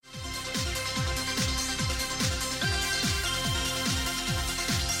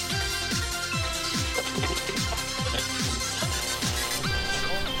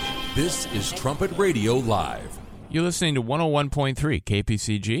This is Trumpet Radio Live. You're listening to 101.3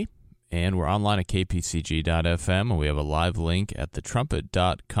 KPCG, and we're online at kpcg.fm, and we have a live link at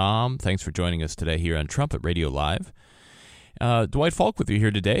thetrumpet.com. Thanks for joining us today here on Trumpet Radio Live. Dwight Falk with you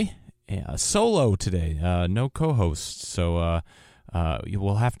here today. Solo today, no co-hosts, so you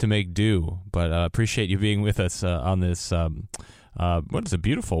will have to make do, but appreciate you being with us on this, what is a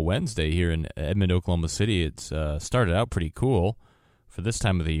beautiful Wednesday here in Edmond, Oklahoma City. It's started out pretty cool for this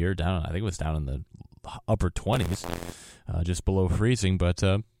time of the year. I think it was down in the upper 20s, just below freezing, but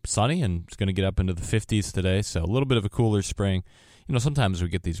sunny, and it's going to get up into the 50s today, so a little bit of a cooler spring. You know, sometimes we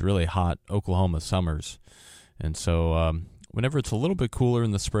get these really hot Oklahoma summers, and so whenever it's a little bit cooler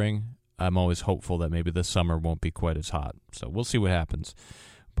in the spring, I'm always hopeful that maybe this summer won't be quite as hot. So we'll see what happens,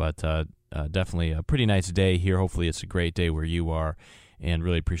 but definitely a pretty nice day here. Hopefully it's a great day where you are, and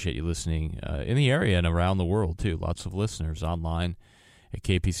really appreciate you listening in the area and around the world, too. Lots of listeners online at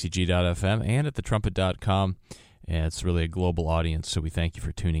kpcg.fm and at thetrumpet.com. And it's really a global audience, so we thank you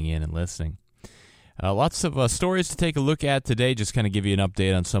for tuning in and listening. Lots of stories to take a look at today, just kind of give you an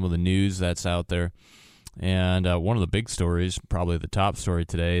update on some of the news that's out there. And one of the big stories, probably the top story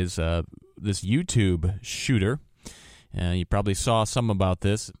today, is this YouTube shooter. You probably saw some about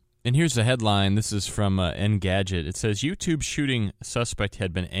this. And here's the headline. This is from Engadget. It says, YouTube shooting suspect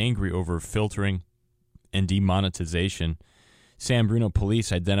had been angry over filtering and demonetization. San Bruno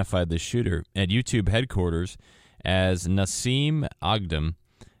police identified the shooter at YouTube headquarters as Nasim Agdam,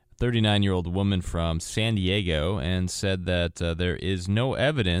 a 39-year-old woman from San Diego, and said that there is no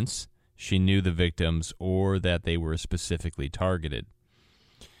evidence she knew the victims or that they were specifically targeted.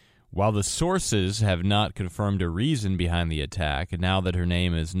 While the sources have not confirmed a reason behind the attack, now that her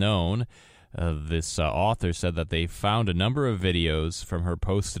name is known, this author said that they found a number of videos from her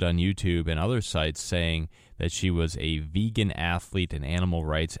posted on YouTube and other sites saying that she was a vegan athlete and animal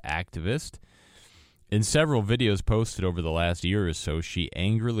rights activist. In several videos posted over the last year or so, she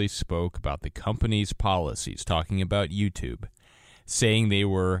angrily spoke about the company's policies, talking about YouTube, saying they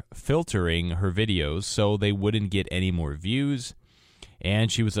were filtering her videos so they wouldn't get any more views,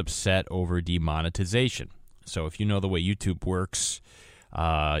 and she was upset over demonetization. So if you know the way YouTube works,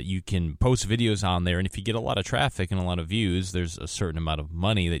 you can post videos on there, and if you get a lot of traffic and a lot of views, there's a certain amount of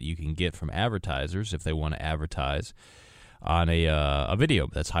money that you can get from advertisers if they want to advertise on a video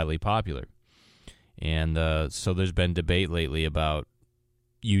that's highly popular. And so there's been debate lately about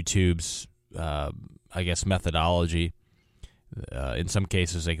YouTube's, methodology. In some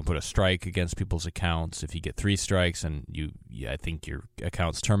cases, they can put a strike against people's accounts. If you get 3 strikes, and I think your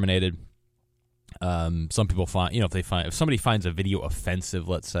account's terminated. Some people find, if somebody finds a video offensive,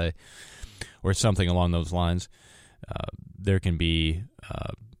 let's say, or something along those lines, there can be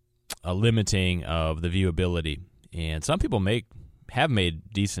a limiting of the viewability. And some people have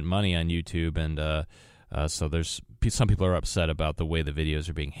made decent money on YouTube, and so there's some people are upset about the way the videos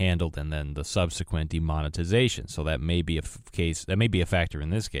are being handled, and then the subsequent demonetization. So that may be a factor in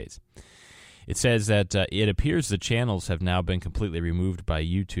this case. It says that it appears the channels have now been completely removed by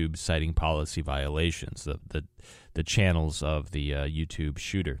YouTube, citing policy violations. The channels of the YouTube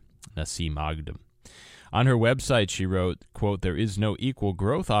shooter, Nasim Agdam. On her website, she wrote, quote, "There is no equal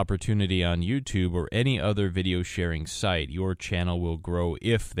growth opportunity on YouTube or any other video sharing site. Your channel will grow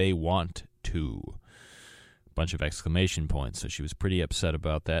if they want to." Bunch of exclamation points. So she was pretty upset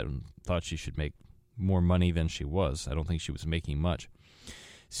about that and thought she should make more money than she was. I don't think she was making much.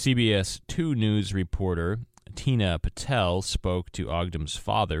 CBS 2 News reporter Tina Patel spoke to Agdam's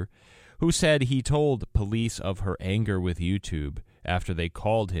father, who said he told police of her anger with YouTube after they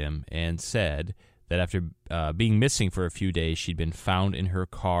called him, and said that after being missing for a few days, she'd been found in her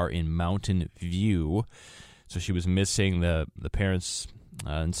car in Mountain View. So she was missing. The parents,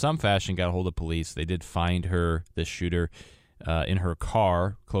 in some fashion, got a hold of police. They did find her, the shooter, in her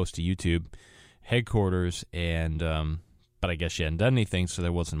car close to YouTube headquarters, and but I guess she hadn't done anything, so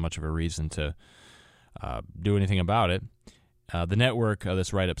there wasn't much of a reason to do anything about it. The network,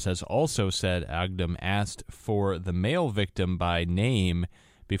 this write-up says, also said Agdam asked for the male victim by name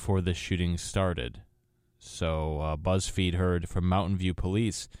before the shooting started. So BuzzFeed heard from Mountain View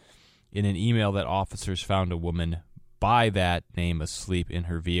Police in an email that officers found a woman by that name asleep in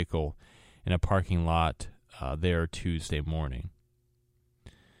her vehicle in a parking lot there Tuesday morning.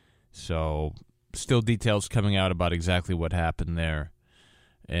 So still details coming out about exactly what happened there.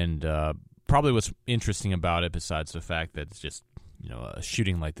 And probably what's interesting about it, besides the fact that it's just, a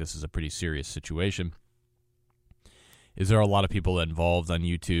shooting like this is a pretty serious situation, is there are a lot of people involved on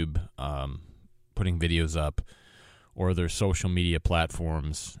YouTube putting videos up or their social media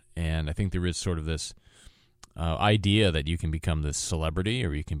platforms, and I think there is sort of this idea that you can become this celebrity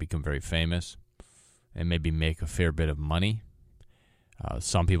or you can become very famous and maybe make a fair bit of money.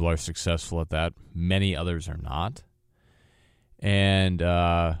 Some people are successful at that. Many others are not. And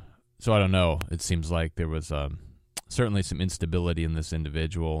so I don't know. It seems like there was certainly some instability in this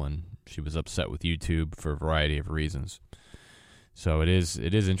individual, and she was upset with YouTube for a variety of reasons. So it is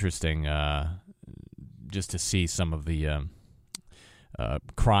interesting just to see some of the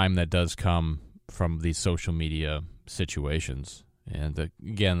crime that does come from these social media situations. And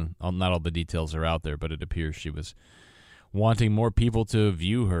again, not all the details are out there, but it appears she was wanting more people to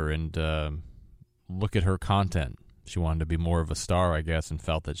view her and look at her content. She wanted to be more of a star, I guess, and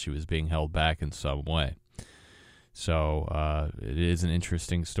felt that she was being held back in some way. So it is an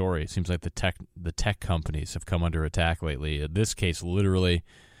interesting story. It seems like the tech companies have come under attack lately. In this case, literally,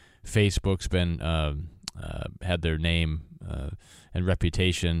 Facebook's been had their name and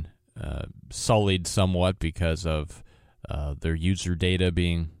reputation sullied somewhat because of their user data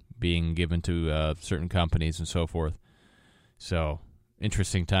being given to certain companies and so forth. So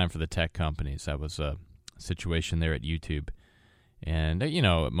interesting time for the tech companies. That was a situation there at YouTube. And,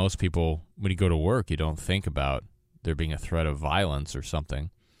 most people, when you go to work, you don't think about there being a threat of violence or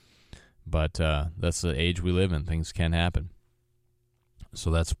something. But that's the age we live in. Things can happen. So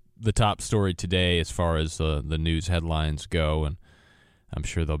that's the top story today as far as the news headlines go. And I'm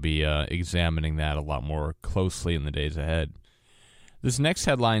sure they'll be examining that a lot more closely in the days ahead. This next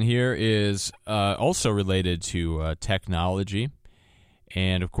headline here is also related to technology.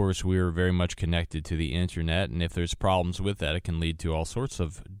 And, of course, we're very much connected to the Internet. And if there's problems with that, it can lead to all sorts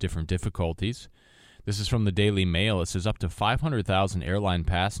of different difficulties. This is from the Daily Mail. It says up to 500,000 airline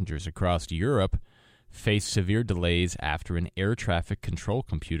passengers across Europe face severe delays after an air traffic control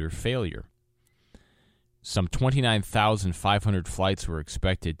computer failure. Some 29,500 flights were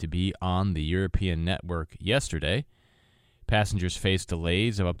expected to be on the European network yesterday. Passengers faced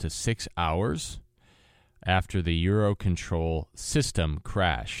delays of up to 6 hours after the Eurocontrol system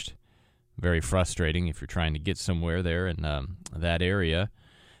crashed. Very frustrating if you're trying to get somewhere there in that area.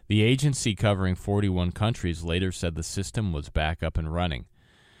 The agency, covering 41 countries, later said the system was back up and running.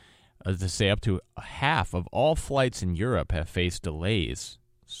 As they say, up to half of all flights in Europe have faced delays.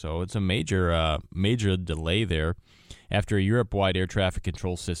 So it's a major delay there after a Europe-wide air traffic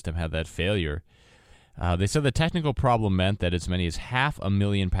control system had that failure. They said the technical problem meant that as many as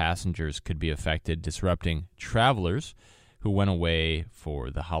 500,000 passengers could be affected, disrupting travelers who went away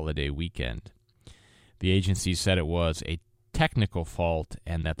for the holiday weekend. The agency said it was a technical fault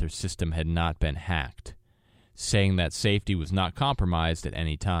and that their system had not been hacked, saying that safety was not compromised at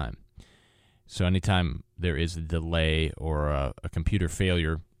any time. So anytime there is a delay or a computer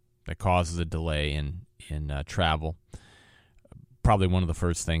failure that causes a delay in travel, probably one of the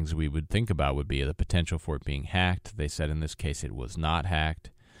first things we would think about would be the potential for it being hacked. They said in this case it was not hacked.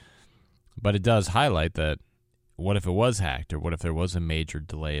 But it does highlight that what if it was hacked, or what if there was a major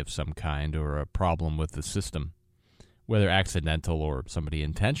delay of some kind or a problem with the system, whether accidental or somebody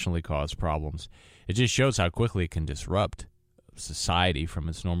intentionally caused problems. It just shows how quickly it can disrupt society from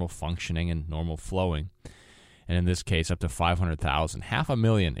its normal functioning and normal flowing. And in this case, up to 500,000,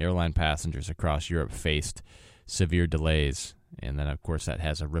 500,000 airline passengers across Europe faced severe delays. And then, of course, that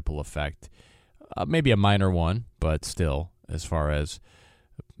has a ripple effect, maybe a minor one, but still, as far as,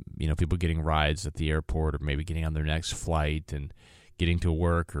 people getting rides at the airport or maybe getting on their next flight and getting to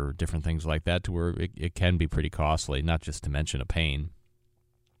work or different things like that, to where it can be pretty costly, not just to mention a pain.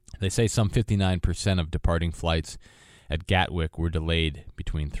 They say some 59% of departing flights at Gatwick were delayed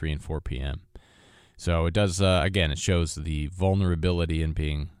between 3 and 4 p.m. So it does, again, it shows the vulnerability in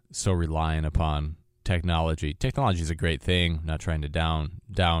being so reliant upon technology. Technology is a great thing. I'm not trying to down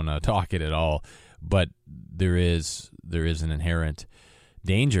talk it at all, but there is an inherent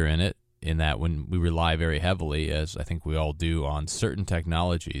danger in it, in that when we rely very heavily, as I think we all do, on certain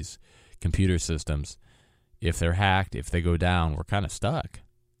technologies, computer systems, if they're hacked, if they go down, we're kind of stuck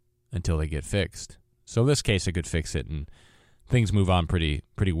until they get fixed. So in this case, it could fix it and things move on pretty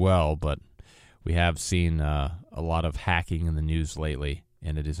well, but we have seen a lot of hacking in the news lately,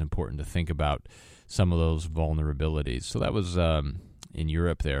 and it is important to think about some of those vulnerabilities. So that was in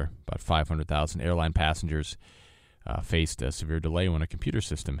Europe there. About 500,000 airline passengers faced a severe delay when a computer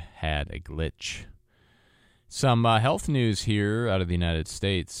system had a glitch. Some health news here out of the United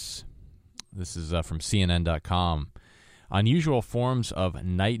States. This is from CNN.com. Unusual forms of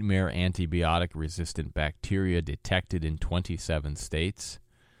nightmare antibiotic-resistant bacteria detected in 27 states.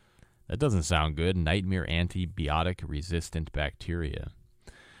 That doesn't sound good. Nightmare antibiotic-resistant bacteria.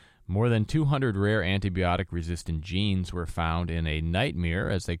 More than 200 rare antibiotic-resistant genes were found in a nightmare,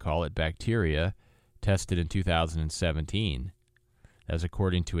 as they call it, bacteria tested in 2017. As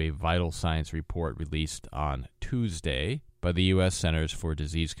according to a Vital Signs report released on Tuesday by the U.S. Centers for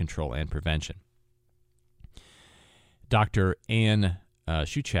Disease Control and Prevention. Dr. Anne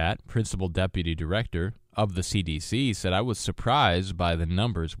Schuchat, Principal Deputy Director of the CDC, said, "I was surprised by the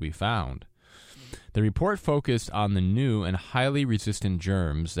numbers we found. The report focused on the new and highly resistant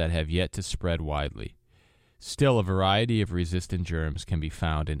germs that have yet to spread widely. Still, a variety of resistant germs can be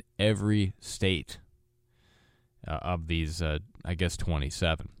found in every state of these,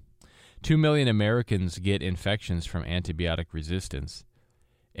 27. 2 million Americans get infections from antibiotic resistance,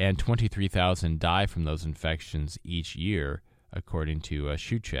 and 23,000 die from those infections each year, according to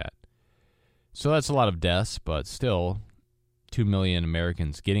Schuchat. So that's a lot of deaths, but still, 2 million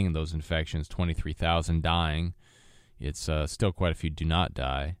Americans getting those infections, 23,000 dying. It's still quite a few do not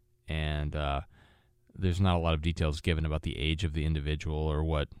die, and there's not a lot of details given about the age of the individual or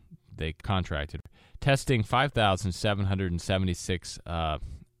what they contracted. Testing 5,776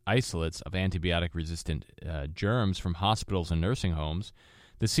 isolates of antibiotic-resistant germs from hospitals and nursing homes,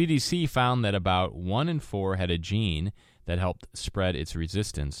 the CDC found that about 1 in 4 had a gene that helped spread its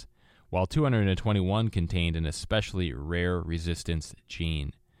resistance, while 221 contained an especially rare resistance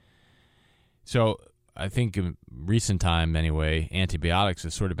gene. So I think in recent time, anyway, antibiotics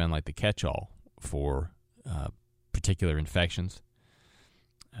has sort of been like the catch-all for particular infections.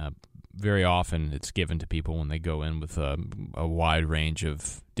 Very often it's given to people when they go in with a wide range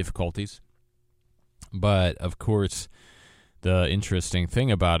of difficulties. But, of course, the interesting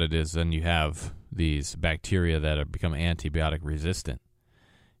thing about it is then you have these bacteria that have become antibiotic resistant.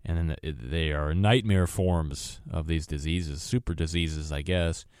 And then they are nightmare forms of these diseases, super diseases, I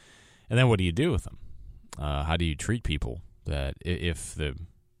guess. And then what do you do with them? How do you treat people that if the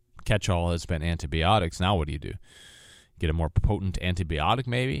catch-all has been antibiotics, now what do you do? Get a more potent antibiotic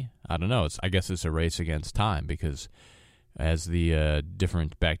maybe? I don't know. I guess it's a race against time because as the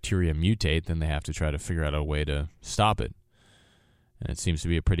different bacteria mutate, then they have to try to figure out a way to stop it. And it seems to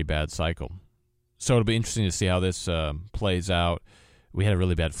be a pretty bad cycle. So it'll be interesting to see how this plays out. We had a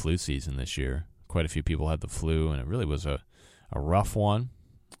really bad flu season this year. Quite a few people had the flu, and it really was a rough one.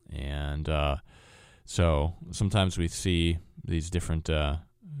 And so sometimes we see these different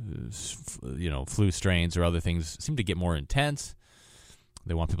flu strains or other things seem to get more intense.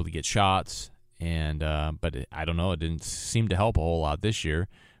 They want people to get shots, and but I don't know. It didn't seem to help a whole lot this year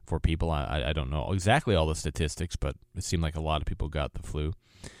for people. I don't know exactly all the statistics, but it seemed like a lot of people got the flu.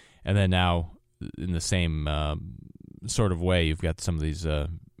 And then now, in the same sort of way, you've got some of these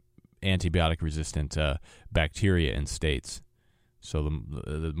antibiotic-resistant bacteria in states. So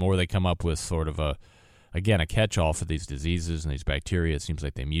the more they come up with sort of a catch-all for these diseases and these bacteria, it seems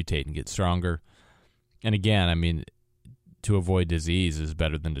like they mutate and get stronger. And again, I mean, to avoid disease is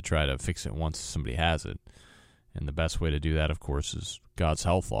better than to try to fix it once somebody has it. And the best way to do that, of course, is God's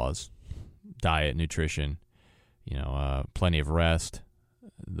health laws, diet, nutrition, plenty of rest,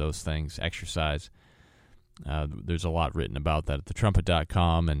 those things, exercise. There's a lot written about that at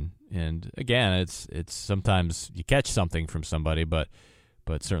thetrumpet.com, and again, it's sometimes you catch something from somebody, but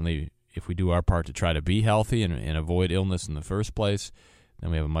certainly if we do our part to try to be healthy and avoid illness in the first place,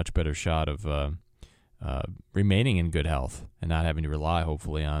 then we have a much better shot of remaining in good health and not having to rely,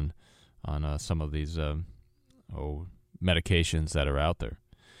 hopefully, on some of these medications that are out there.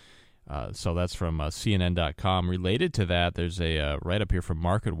 So that's from CNN.com. Related to that, there's a write-up here from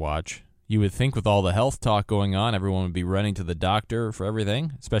MarketWatch. You would think with all the health talk going on, everyone would be running to the doctor for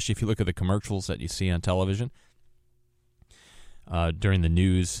everything, especially if you look at the commercials that you see on television. During the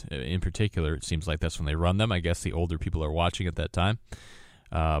news in particular, it seems like that's when they run them. I guess the older people are watching at that time.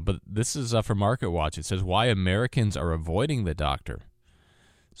 But this is from MarketWatch. It says, why Americans are avoiding the doctor.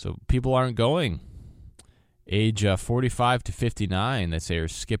 So people aren't going. Age 45 to 59, they say, are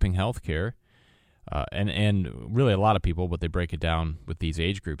skipping health care. And really a lot of people, but they break it down with these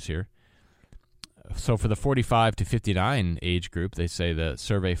age groups here. So for the 45 to 59 age group, they say the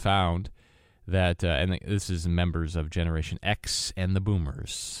survey found that, and this is members of Generation X and the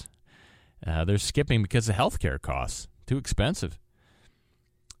Boomers, they're skipping because of healthcare costs. Too expensive.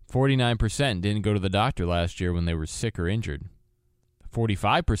 49% didn't go to the doctor last year when they were sick or injured.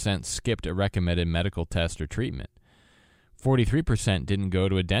 45% skipped a recommended medical test or treatment. 43% didn't go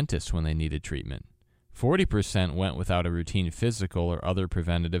to a dentist when they needed treatment. 40% went without a routine physical or other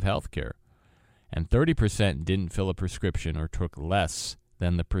preventative health care. And 30% didn't fill a prescription or took less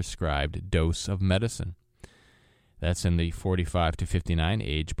than the prescribed dose of medicine. That's in the 45 to 59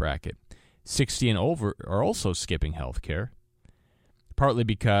 age bracket. 60 and over are also skipping health care, partly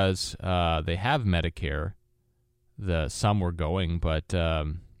because they have Medicare. Some were going, but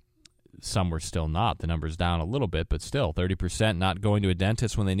some were still not. The number's down a little bit, but still 30% not going to a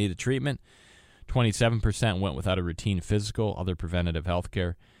dentist when they needed treatment. 27% went without a routine physical, other preventative health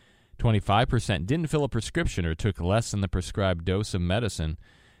care. 25% didn't fill a prescription or took less than the prescribed dose of medicine.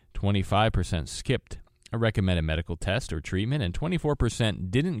 25% skipped a recommended medical test or treatment, and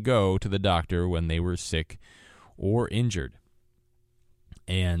 24% didn't go to the doctor when they were sick or injured.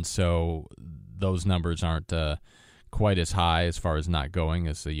 And so those numbers aren't quite as high as far as not going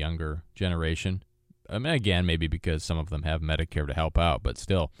as the younger generation. I mean, again, maybe because some of them have Medicare to help out, but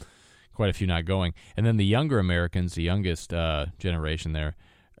still quite a few not going. And then the younger Americans, the youngest generation there,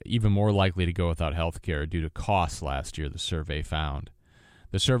 even more likely to go without health care due to costs last year, the survey found.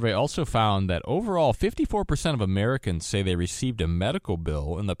 The survey also found that overall 54% of Americans say they received a medical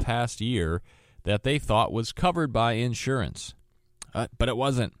bill in the past year that they thought was covered by insurance, but it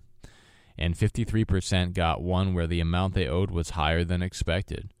wasn't. And 53% got one where the amount they owed was higher than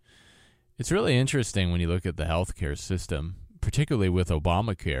expected. It's really interesting when you look at the healthcare system, particularly with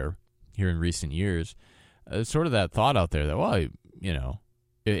Obamacare here in recent years. Sort of that thought out there that, well, you know,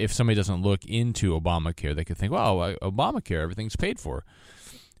 if somebody doesn't look into Obamacare, they could think, well, Obamacare, everything's paid for.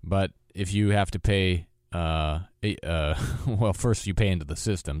 But if you have to pay, well, first you pay into the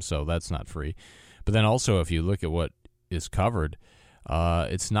system, so that's not free. But then also if you look at what is covered,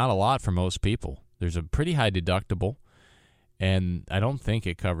 it's not a lot for most people. There's a pretty high deductible, and I don't think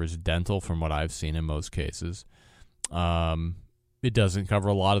it covers dental from what I've seen in most cases. It doesn't cover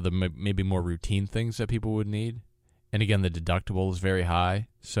a lot of the maybe more routine things that people would need. And again, the deductible is very high.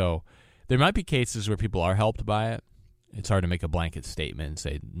 So there might be cases where people are helped by it. It's hard to make a blanket statement and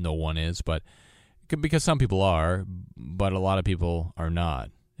say no one is, but because some people are, but a lot of people are not,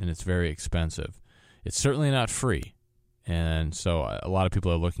 and it's very expensive. It's certainly not free. And so a lot of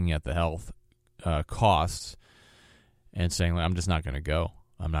people are looking at the health costs and saying, I'm just not going to go.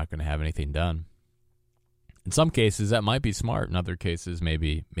 I'm not going to have anything done. In some cases, that might be smart. In other cases,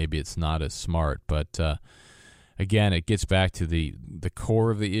 maybe it's not as smart. But again, it gets back to the core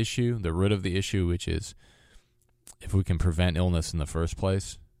of the issue, the root of the issue, which is if we can prevent illness in the first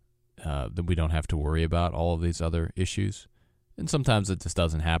place, then we don't have to worry about all of these other issues. And sometimes it just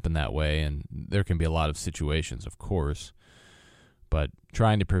doesn't happen that way, and there can be a lot of situations, of course. But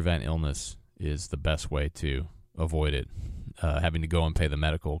trying to prevent illness is the best way to avoid it, having to go and pay the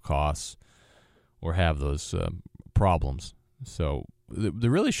medical costs or have those problems. So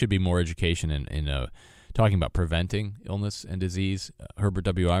there really should be more education in talking about preventing illness and disease. Herbert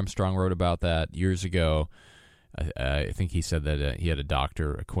W. Armstrong wrote about that years ago. I think he said that he had a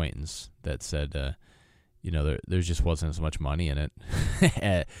doctor acquaintance that said, there just wasn't as much money in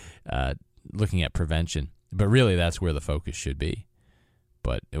it looking at prevention. But really, that's where the focus should be.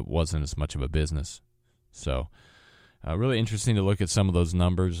 But it wasn't as much of a business. So really interesting to look at some of those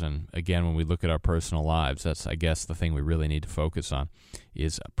numbers. And again, when we look at our personal lives, that's, I guess, the thing we really need to focus on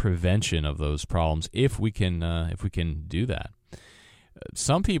is prevention of those problems if we can do that.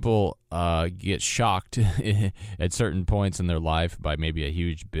 Some people get shocked at certain points in their life by maybe a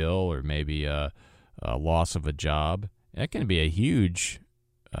huge bill or maybe a loss of a job. That can be a huge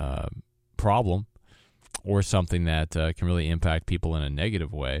problem or something that can really impact people in a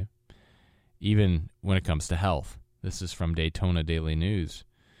negative way, even when it comes to health. This is from Daytona Daily News.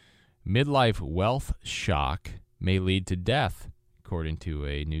 Midlife wealth shock may lead to death, according to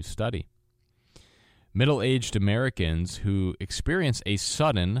a new study. Middle-aged Americans who experience a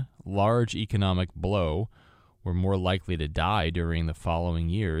sudden, large economic blow were more likely to die during the following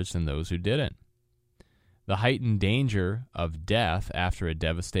years than those who didn't. The heightened danger of death after a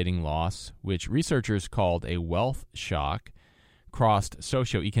devastating loss, which researchers called a wealth shock, crossed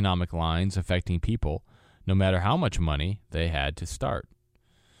socioeconomic lines affecting people no matter how much money they had to start.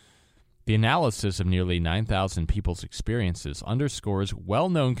 The analysis of nearly 9,000 people's experiences underscores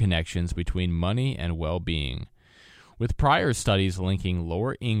well-known connections between money and well-being, with prior studies linking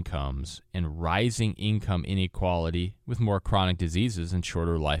lower incomes and rising income inequality with more chronic diseases and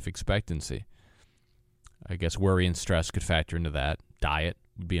shorter life expectancy. I guess worry and stress could factor into that. Diet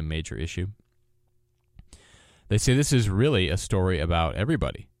would be a major issue. They say this is really a story about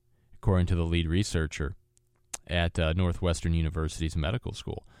everybody, according to the lead researcher at Northwestern University's medical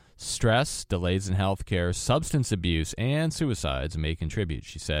school. Stress, delays in health care, substance abuse, and suicides may contribute,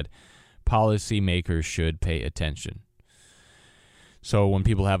 she said. Policymakers should pay attention. So when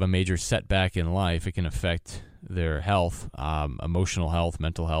people have a major setback in life, it can affect their health, emotional health,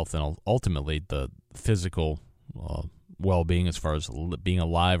 mental health, and ultimately the physical well-being as far as being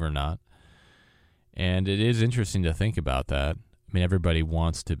alive or not. And it is interesting to think about that. I mean, everybody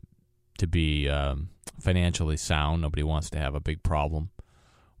wants to be financially sound. Nobody wants to have a big problem.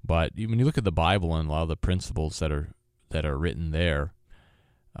 But when you look at the Bible and a lot of the principles that are written there,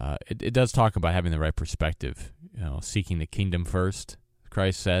 it does talk about having the right perspective. Seeking the kingdom first,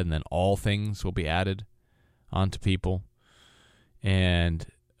 Christ said, and then all things will be added onto people. And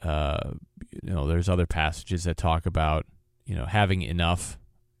there's other passages that talk about having enough,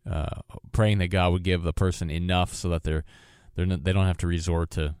 praying that God would give the person enough so that they don't have to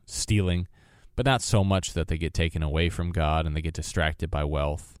resort to stealing, but not so much that they get taken away from God and they get distracted by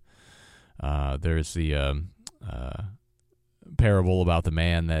wealth. There's the parable about the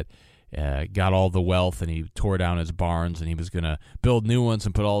man that got all the wealth and he tore down his barns and he was going to build new ones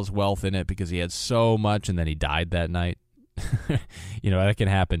and put all his wealth in it because he had so much, and then he died that night. That can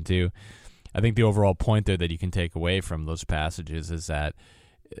happen too. I think the overall point there that you can take away from those passages is that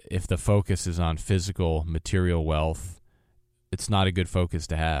if the focus is on physical, material wealth, it's not a good focus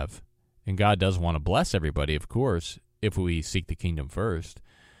to have. And God does want to bless everybody, of course, if we seek the kingdom first.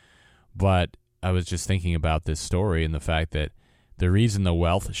 But I was just thinking about this story and the fact that the reason the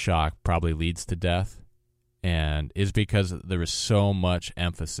wealth shock probably leads to death and is because there is so much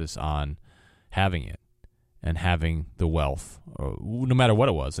emphasis on having it and having the wealth, or no matter what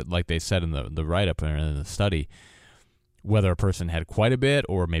it was. Like they said in the write-up and in the study, whether a person had quite a bit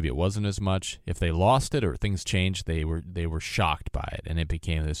or maybe it wasn't as much, if they lost it or things changed, they were shocked by it, and it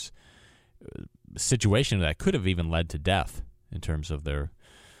became this situation that could have even led to death in terms of their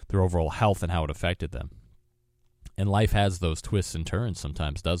overall health and how it affected them. And life has those twists and turns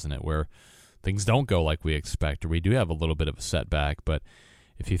sometimes, doesn't it, where things don't go like we expect, or we do have a little bit of a setback. But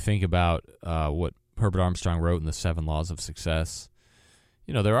if you think about what Herbert Armstrong wrote in the 7 Laws of Success,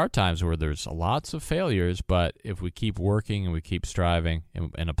 there are times where there's lots of failures, but if we keep working and we keep striving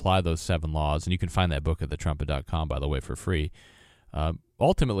and apply those 7 laws, and you can find that book at thetrumpet.com, by the way, for free,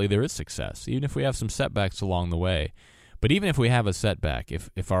 ultimately there is success, even if we have some setbacks along the way. But even if we have a setback,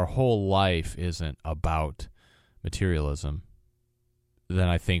 if our whole life isn't about materialism, then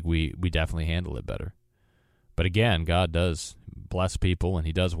I think we definitely handle it better. But again, God does bless people, and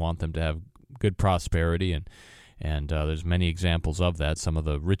he does want them to have good prosperity, and there's many examples of that. Some of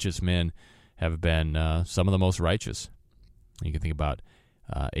the richest men have been some of the most righteous. You can think about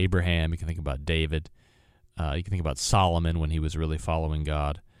Abraham, you can think about David, you can think about Solomon when he was really following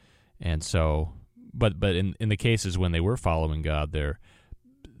God. And so, but in the cases when they were following God,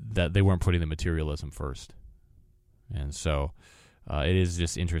 that they weren't putting the materialism first. And so it is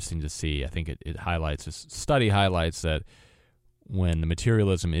just interesting to see. I think it highlights, this study highlights that when the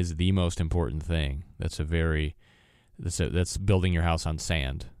materialism is the most important thing, that's building your house on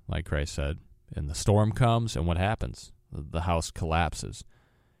sand, like Christ said. And the storm comes, and what happens? The house collapses.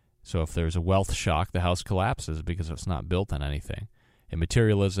 So if there's a wealth shock, the house collapses because it's not built on anything. And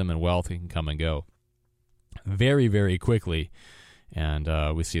materialism and wealth can come and go very, very quickly. And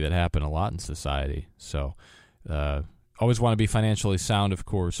we see that happen a lot in society. So always want to be financially sound, of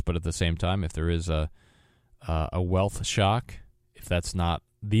course, but at the same time, if there is a wealth shock, if that's not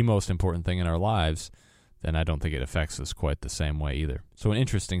the most important thing in our lives, then I don't think it affects us quite the same way either. So an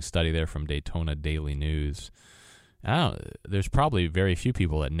interesting study there from Daytona Daily News. There's probably very few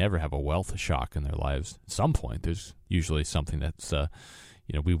people that never have a wealth shock in their lives. At some point, there's usually something that's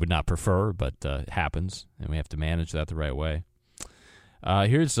we would not prefer, but it happens, and we have to manage that the right way.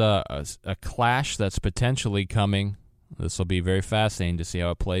 Here's a clash that's potentially coming. This will be very fascinating to see how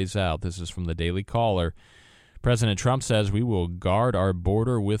it plays out. This is from the Daily Caller. President Trump says we will guard our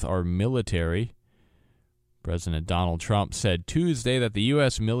border with our military. President Donald Trump said Tuesday that the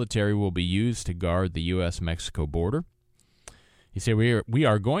U.S. military will be used to guard the U.S.-Mexico border. He said, we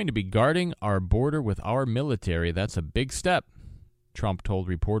are going to be guarding our border with our military. That's a big step, Trump told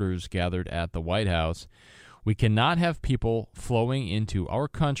reporters gathered at the White House. We cannot have people flowing into our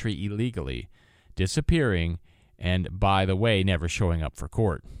country illegally, disappearing, and, by the way, never showing up for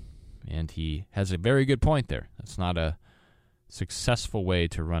court. And he has a very good point there. That's not a successful way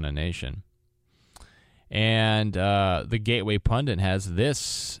to run a nation. And the Gateway Pundit has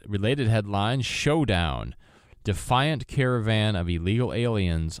this related headline: Showdown. Defiant caravan of illegal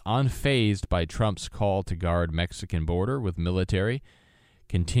aliens unfazed by Trump's call to guard Mexican border with military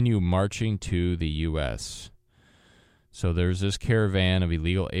continue marching to the U.S. So there's this caravan of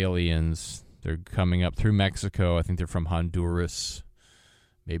illegal aliens. They're coming up through Mexico. I think they're from Honduras.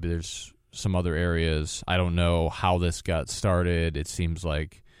 Maybe there's some other areas. I don't know how this got started. It seems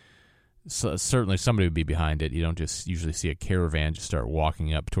like certainly somebody would be behind it. You don't just usually see a caravan just start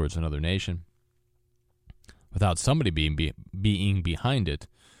walking up towards another nation without somebody being behind it.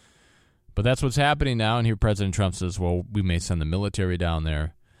 But that's what's happening now, and here President Trump says, well, we may send the military down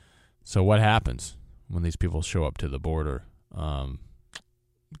there. So what happens when these people show up to the border?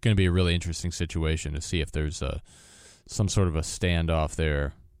 going to be a really interesting situation to see if there's some sort of a standoff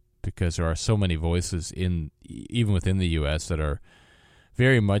there, because there are so many voices even within the U.S. that are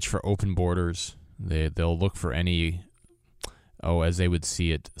very much for open borders. They'll look for any, as they would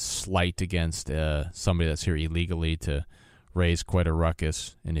see it, slight against somebody that's here illegally to raise quite a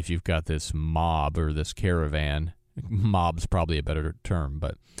ruckus. And if you've got this mob or this caravan, mob's probably a better term,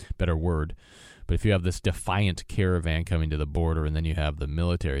 but better word. But if you have this defiant caravan coming to the border and then you have the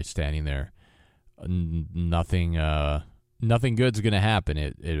military standing there, nothing good's going to happen.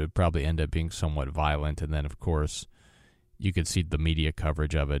 It would probably end up being somewhat violent. And then, of course, you could see the media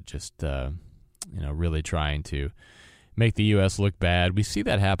coverage of it just, really trying to make the U.S. look bad. We see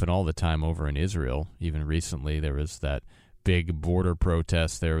that happen all the time over in Israel. Even recently, there was that big border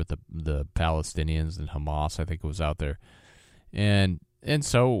protest there with the Palestinians and Hamas, I think it was out there. And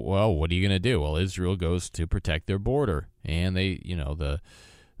so, well, what are you going to do? Well, Israel goes to protect their border. And they, the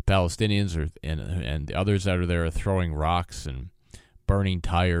Palestinians and the others that are there are throwing rocks and burning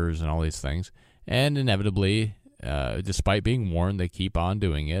tires and all these things. And inevitably, despite being warned, they keep on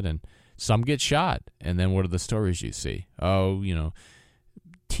doing it. And some get shot. And then what are the stories you see?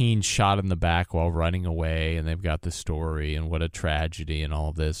 Teen shot in the back while running away, and they've got the story, and what a tragedy and all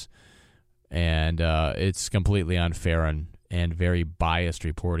of this. And it's completely unfair and very biased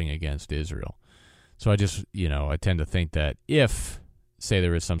reporting against Israel. So I just, I tend to think that if, say,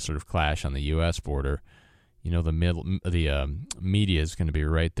 there is some sort of clash on the U.S. border, the media is going to be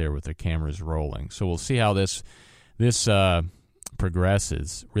right there with the cameras rolling. So we'll see how this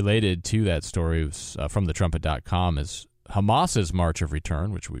progresses. Related to that story from thetrumpet.com is Hamas's March of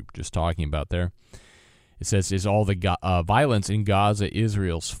Return, which we were just talking about there. It says, is all the violence in Gaza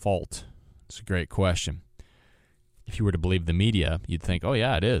Israel's fault? It's a great question. If you were to believe the media, you'd think, oh,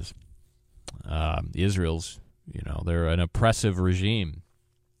 yeah, it is. Israel's, they're an oppressive regime.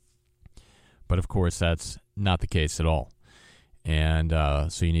 But, of course, that's not the case at all. And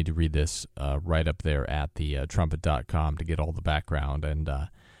so you need to read this right up there at the trumpet.com to get all the background and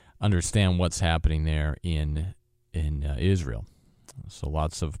understand what's happening there in Israel. So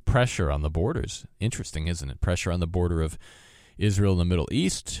lots of pressure on the borders. Interesting, isn't it? Pressure on the border of Israel and the Middle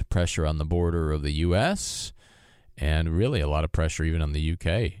East, pressure on the border of the U.S., and really a lot of pressure even on the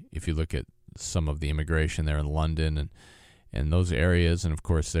U.K. If you look at some of the immigration there in London and those areas, and of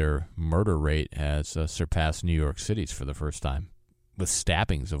course their murder rate has surpassed New York City's for the first time, with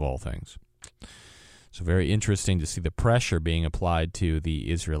stabbings of all things. So very interesting to see the pressure being applied to the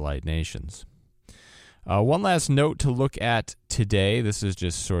Israelite nations. One last note to look at today. This is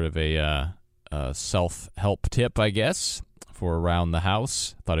just sort of a self-help tip, I guess, for around the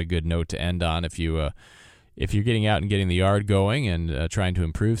house. Thought a good note to end on if you're getting out and getting the yard going and trying to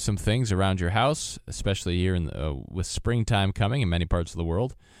improve some things around your house, especially here with springtime coming in many parts of the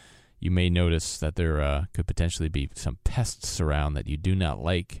world. You may notice that there could potentially be some pests around that you do not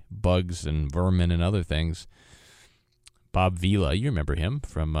like, bugs and vermin and other things. Bob Vila, you remember him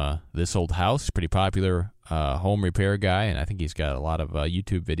from This Old House, pretty popular home repair guy, and I think he's got a lot of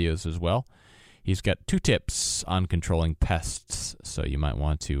YouTube videos as well. He's got 2 tips on controlling pests, so you might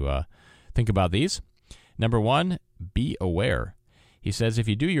want to think about these. Number 1, be aware. He says if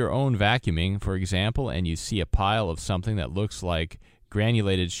you do your own vacuuming, for example, and you see a pile of something that looks like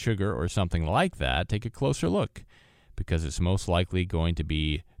granulated sugar or something like that, take a closer look, because it's most likely going to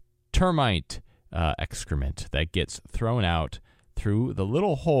be termite excrement that gets thrown out through the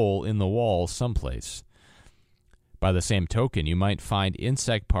little hole in the wall someplace. By the same token, you might find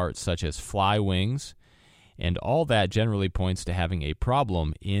insect parts such as fly wings, and all that generally points to having a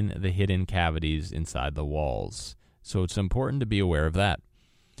problem in the hidden cavities inside the walls. So it's important to be aware of that.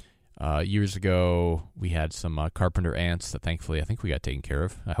 Years ago, we had some carpenter ants that thankfully I think we got taken care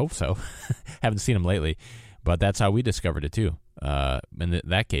of. I hope so. Haven't seen them lately, but that's how we discovered it too. In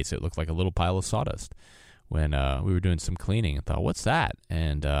that case, it looked like a little pile of sawdust when we were doing some cleaning and thought, what's that?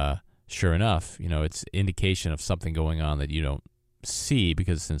 And sure enough, it's indication of something going on that you don't see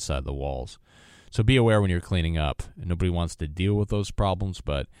because it's inside the walls. So be aware when you're cleaning up. Nobody wants to deal with those problems,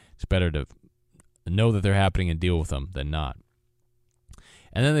 but it's better to know that they're happening and deal with them than not.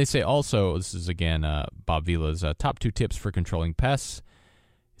 And then they say also, this is again Bob Vila's top 2 tips for controlling pests.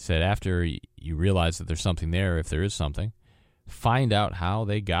 He said after you realize that there's something there, if there is something, find out how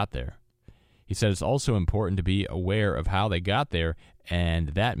they got there. He said it's also important to be aware of how they got there, and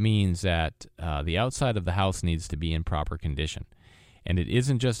that means that the outside of the house needs to be in proper condition. And it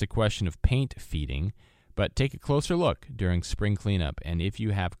isn't just a question of paint feeding, but take a closer look during spring cleanup, and if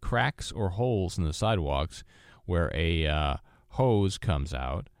you have cracks or holes in the sidewalks where a hose comes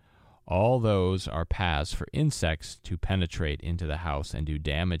out, all those are paths for insects to penetrate into the house and do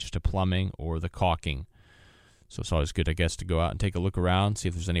damage to plumbing or the caulking. So it's always good, I guess, to go out and take a look around, see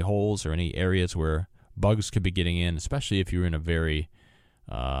if there's any holes or any areas where bugs could be getting in, especially if you're in a very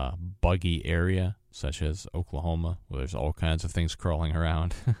buggy area, such as Oklahoma, where there's all kinds of things crawling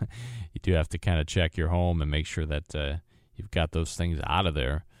around. You do have to kind of check your home and make sure that you've got those things out of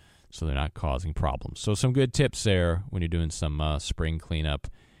there so they're not causing problems. So some good tips there when you're doing some spring cleanup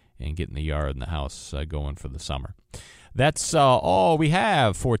and getting the yard and the house going for the summer. That's all we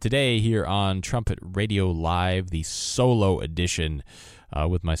have for today here on Trumpet Radio Live, the solo edition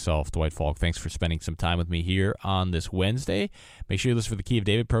with myself, Dwight Falk. Thanks for spending some time with me here on this Wednesday. Make sure you listen for the Key of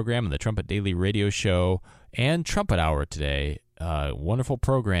David program and the Trumpet Daily Radio Show and Trumpet Hour today. Wonderful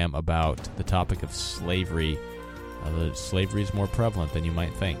program about the topic of slavery. Slavery is more prevalent than you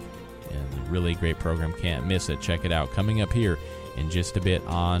might think. And a really great program. Can't miss it. Check it out. Coming up here in just a bit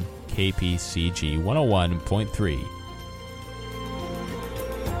on KPCG 101.3.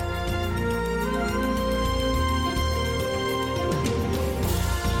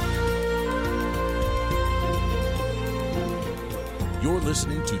 You're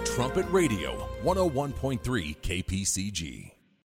listening to Trumpet Radio 101.3 KPCG.